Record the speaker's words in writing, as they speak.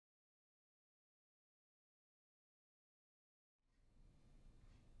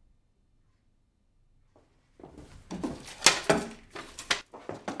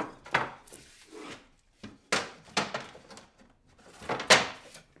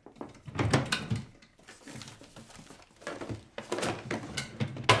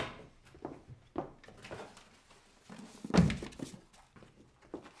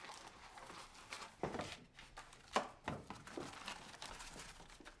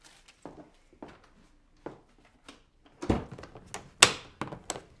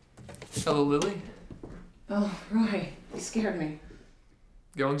Hello, Lily. Oh, Roy, you scared me.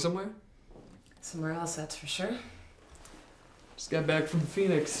 Going somewhere? Somewhere else, that's for sure. Just got back from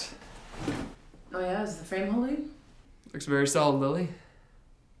Phoenix. Oh yeah, is the frame holding? Looks very solid, Lily.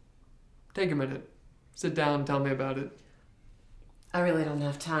 Take a minute. Sit down and tell me about it. I really don't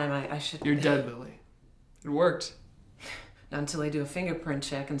have time. I should... You're dead, Lily. It worked. Not until I do a fingerprint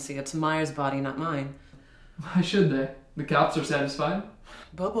check and see it's Myers' body, not mine. Why should they? The cops are satisfied?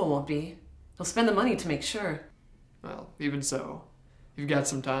 Bobo won't be. He'll spend the money to make sure. Well, even so. You've got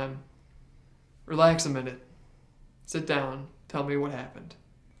some time. Relax a minute. Sit down. Tell me what happened.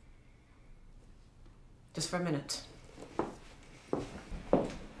 Just for a minute.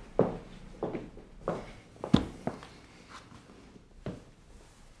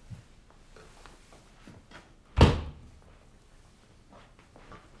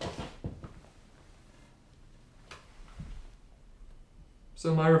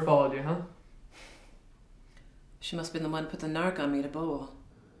 So Myra followed you, huh? She must have been the one who put the narc on me to Bobo.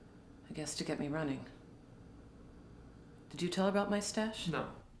 I guess to get me running. Did you tell her about my stash? No.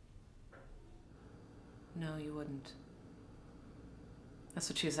 No, you wouldn't. That's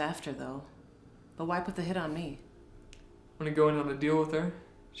what she was after, though. But why put the hit on me? Want to go in on a deal with her?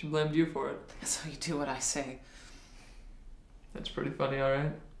 She blamed you for it. So you do what I say. That's pretty funny,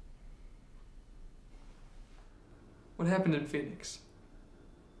 alright? What happened in Phoenix?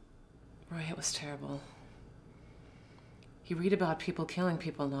 Roy, it was terrible. You read about people killing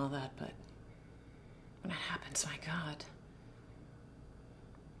people and all that, but when it happens, my God.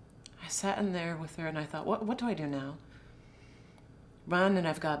 I sat in there with her and I thought, what do I do now? Run and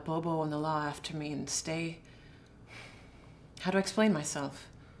I've got Bobo and the law after me and stay? How do I explain myself?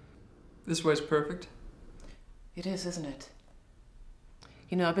 This way's perfect. It is, isn't it?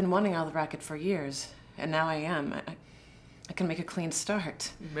 You know, I've been wanting out of the racket for years, and now I am. I can make a clean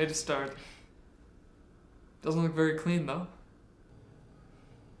start. You made a start. Doesn't look very clean, though.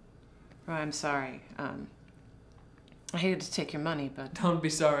 Roy, I'm sorry. I hated to take your money, but... Don't be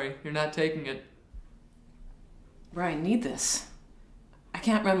sorry. You're not taking it. Roy, I need this. I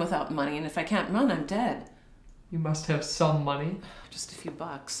can't run without money, and if I can't run, I'm dead. You must have some money. Just a few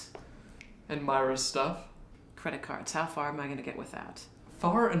bucks. And Myra's stuff. Credit cards. How far am I going to get with that?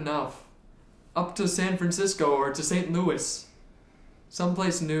 Far enough. Up to San Francisco or to St. Louis.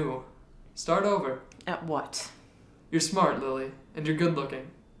 Someplace new. Start over. At what? You're smart, Lily, and you're good looking.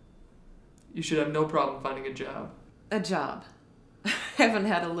 You should have no problem finding a job. A job. I haven't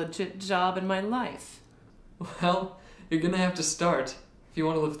had a legit job in my life. Well, you're gonna have to start if you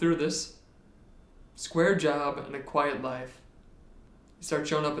want to live through this. Square job and a quiet life. You start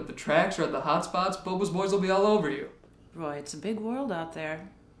showing up at the tracks or at the hot spots, Bobo's boys will be all over you. Roy, it's a big world out there.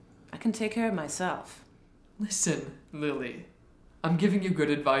 I can take care of myself. Listen, Lily. I'm giving you good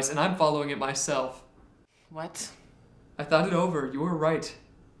advice and I'm following it myself. What? I thought it over. You were right.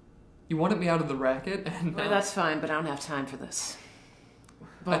 You wanted me out of the racket and Roy, that's fine, but I don't have time for this.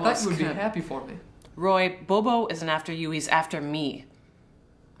 I thought you would be happy for me. Roy, Bobo isn't after you, he's after me.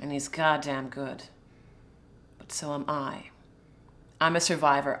 And he's goddamn good. But so am I. I'm a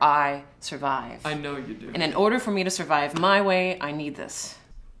survivor. I survive. I know you do. And in order for me to survive my way, I need this.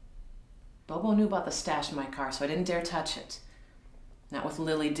 Bobo knew about the stash in my car, so I didn't dare touch it. Not with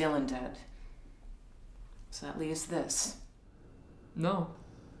Lily Dillon dead. So that leaves this. No.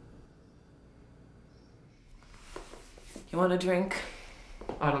 You want a drink?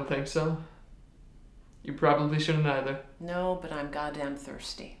 I don't think so. You probably shouldn't either. No, but I'm goddamn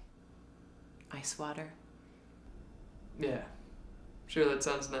thirsty. Ice water? Yeah. Sure, that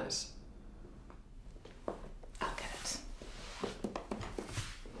sounds nice. I'll get it.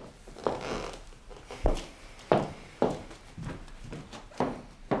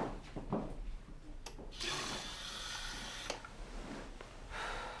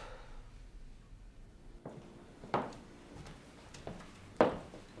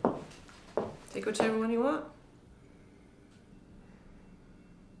 Take whichever one you want.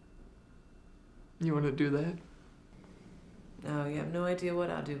 You want to do that? No, you have no idea what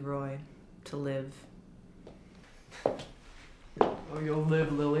I'll do, Roy, to live. Oh, you'll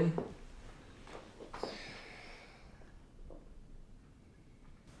live, Lily.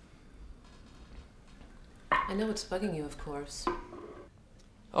 I know it's bugging you, of course.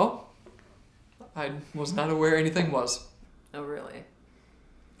 Oh? I was not aware anything was. Oh, really?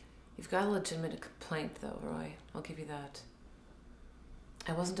 You've got a legitimate complaint, though, Roy. I'll give you that.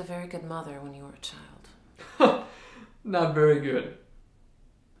 I wasn't a very good mother when you were a child. Not very good.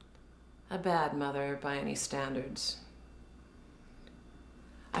 A bad mother by any standards.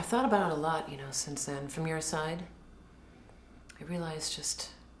 I've thought about it a lot, since then, from your side. I realized just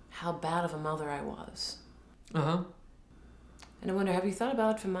how bad of a mother I was. Uh-huh. And I wonder, have you thought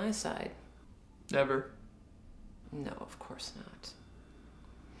about it from my side? Never. No, of course not.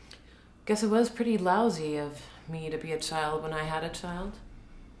 Guess it was pretty lousy of me to be a child when I had a child.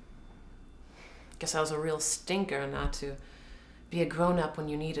 Guess I was a real stinker not to be a grown-up when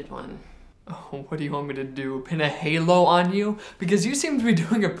you needed one. Oh, what do you want me to do? Pin a halo on you? Because you seem to be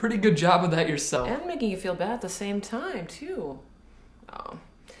doing a pretty good job of that yourself. And making you feel bad at the same time, too. Oh,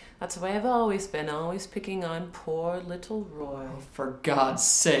 that's the way I've always been, always picking on poor little Roy. Oh, for God's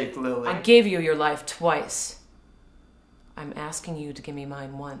sake, Lily. I gave you your life twice. I'm asking you to give me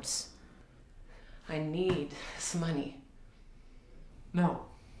mine once. I need some money. No.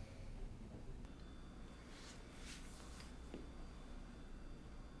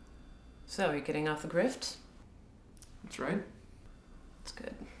 So, you're getting off the grift? That's right. That's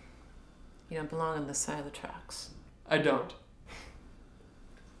good. You don't belong on this side of the tracks. I don't.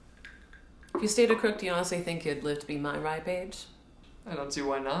 If you stayed a crook, do you honestly think you'd live to be my ripe age? I don't see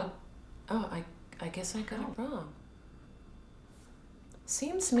why not. Oh, I guess I got it wrong.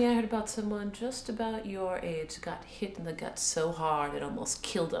 Seems to me I heard about someone just about your age who got hit in the gut so hard it almost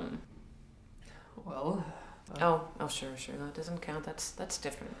killed him. Well... Oh, sure. No, that doesn't count. That's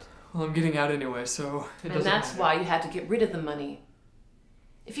different. Well, I'm getting out anyway, so it doesn't And that's matter. why you had to get rid of the money.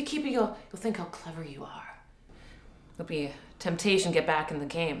 If you keep it, you'll think how clever you are. It'll be a temptation to get back in the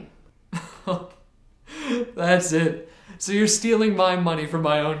game. That's it. So you're stealing my money for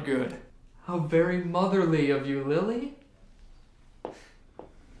my own good. How very motherly of you, Lily.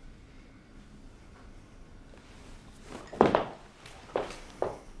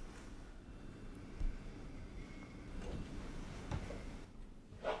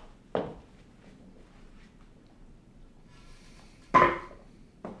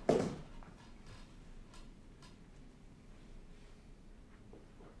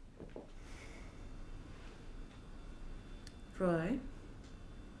 Roy,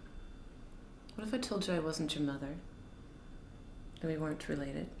 what if I told you I wasn't your mother? And we weren't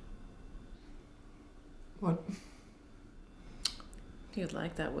related? What? You'd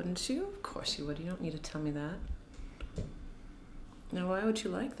like that, wouldn't you? Of course you would. You don't need to tell me that. Now, why would you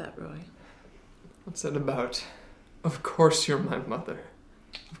like that, Roy? What's that about? Of course you're my mother.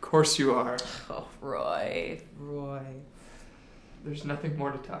 Of course you are. Oh, Roy. There's nothing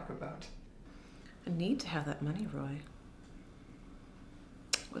more to talk about. I need to have that money, Roy.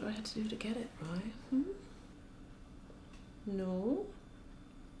 What do I have to do to get it, Roy? No?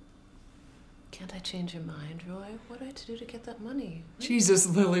 Can't I change your mind, Roy? What do I have to do to get that money? Jesus,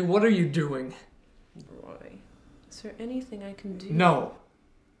 Lily, what are you doing? Roy, is there anything I can do? No.